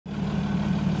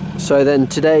So then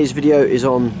today's video is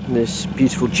on this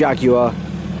beautiful Jaguar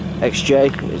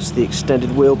XJ. It's the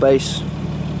extended wheelbase.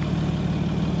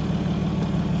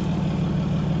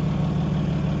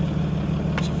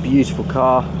 It's a beautiful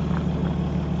car.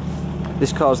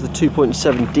 This car is the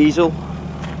 2.7 diesel.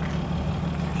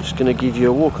 Just going to give you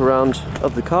a walk around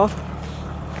of the car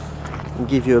and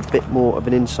give you a bit more of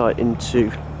an insight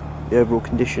into the overall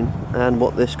condition and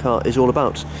what this car is all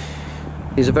about.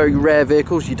 These are very rare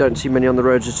vehicles, you don't see many on the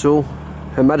roads at all.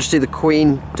 Her Majesty the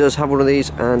Queen does have one of these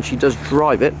and she does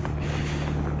drive it.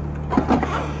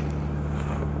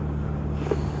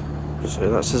 So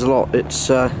that says a lot. It's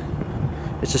a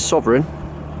Sovereign.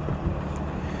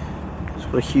 It's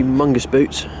got a humongous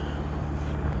boot.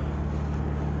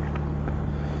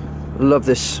 I love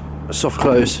this soft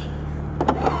close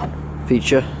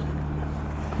feature.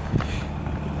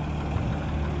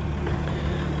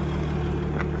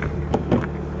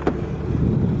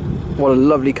 What a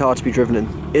lovely car to be driven in.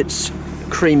 It's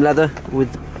cream leather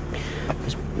with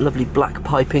this lovely black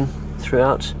piping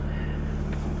throughout.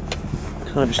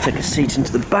 Can I just take a seat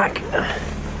into the back?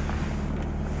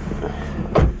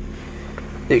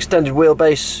 The extended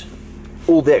wheelbase,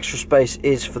 all the extra space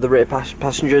is for the rear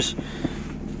passengers.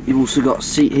 You've also got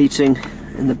seat heating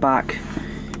in the back.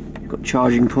 You've got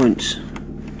charging points,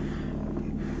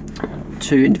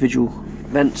 2 individual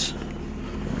vents.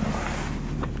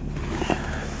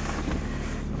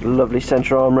 Lovely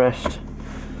centre armrest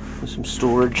with some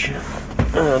storage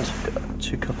and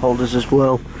 2 cup holders as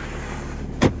well.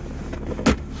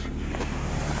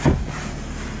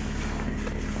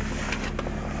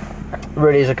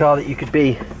 Really is a car that you could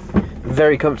be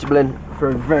very comfortable in for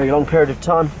a very long period of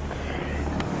time.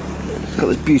 It's got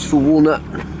this beautiful walnut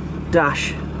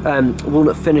dash,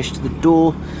 walnut finish to the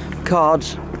door,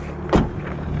 cards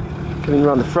coming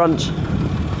around the front.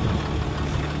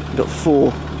 You've got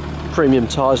 4 premium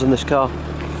tyres on this car.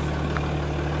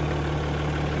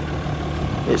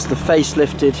 It's the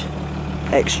facelifted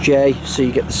XJ, so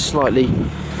you get the slightly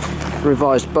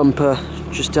revised bumper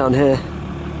just down here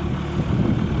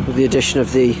with the addition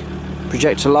of the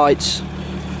projector lights,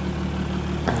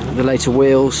 the later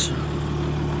wheels.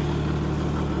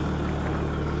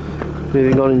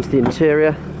 Moving on into the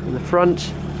interior in the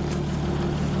front,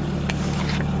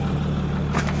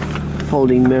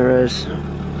 folding mirrors.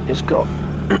 It's got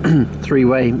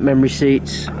 3-way memory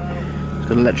seats. It's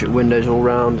got electric windows all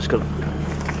round. It's got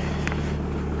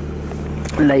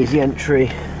lazy entry.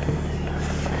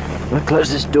 I'm going to close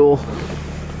this door.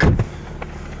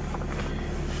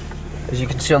 As you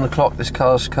can see on the clock, this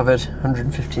car's covered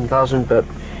 115,000, but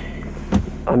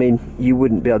I mean, you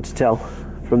wouldn't be able to tell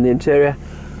from the interior.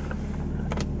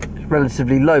 It's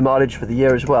relatively low mileage for the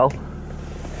year as well.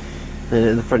 And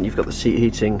in the front you've got the seat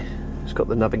heating. It's got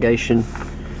the navigation,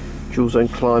 dual zone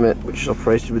climate, which is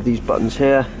operated with these buttons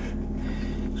here.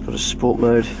 It's got a sport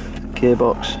mode,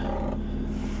 gearbox,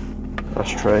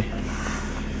 ashtray,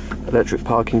 electric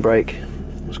parking brake.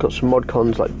 It's got some mod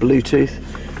cons like Bluetooth.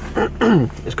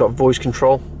 It's got voice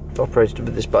control, operated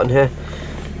with this button here.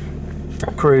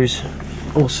 Cruise,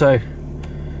 also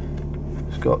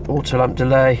it's got auto lamp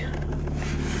delay.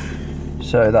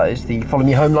 So that is the follow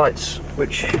me home lights,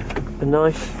 which are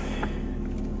nice.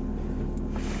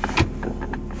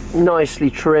 Nicely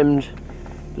trimmed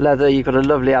leather. You've got a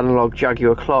lovely analog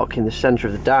Jaguar clock in the centre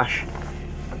of the dash.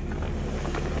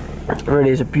 It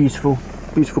really is a beautiful,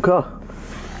 beautiful car.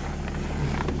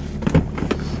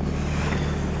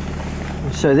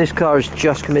 So this car has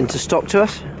just come into stock to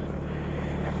us.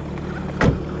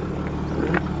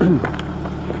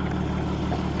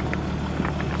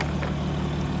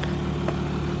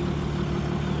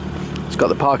 It's got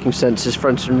the parking sensors,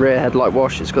 front and rear headlight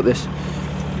wash. It's got this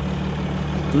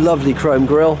lovely chrome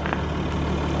grille.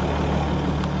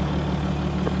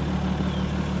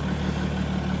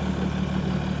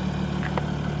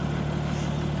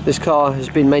 This car has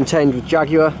been maintained with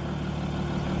Jaguar,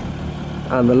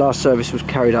 and the last service was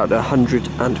carried out at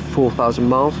 104,000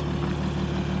 miles.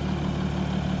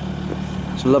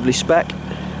 It's a lovely spec,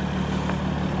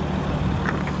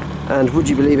 and would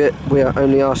you believe it, we are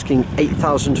only asking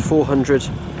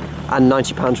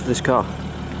 £8,490 for this car.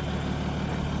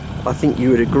 I think you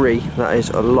would agree that is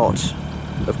a lot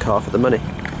of car for the money.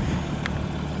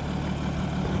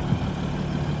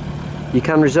 You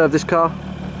can reserve this car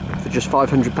for just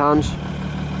 £500.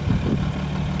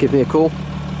 Give me a call.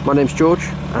 My name's George,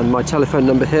 and my telephone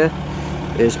number here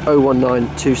is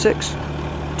 01926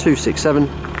 267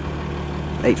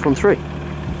 813.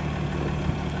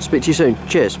 Speak to you soon.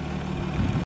 Cheers.